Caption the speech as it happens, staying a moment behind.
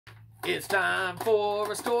It's time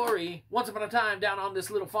for a story. Once upon a time, down on this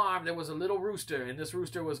little farm, there was a little rooster, and this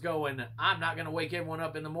rooster was going, I'm not going to wake everyone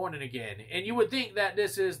up in the morning again. And you would think that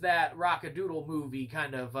this is that Rock-a-Doodle movie,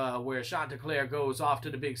 kind of, where Chanticleer goes off to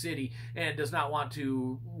the big city and does not want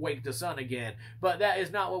to wake the sun again. But that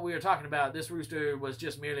is not what we were talking about. This rooster was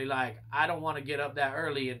just merely like, I don't want to get up that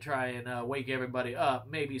early and try and wake everybody up.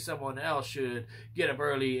 Maybe someone else should get up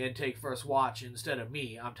early and take first watch instead of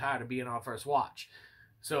me. I'm tired of being on first watch.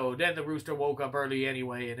 So then the rooster woke up early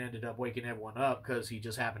anyway and ended up waking everyone up because he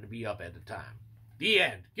just happened to be up at the time. The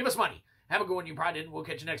end. Give us money. Have a good one. You probably didn't. We'll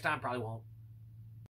catch you next time. Probably won't.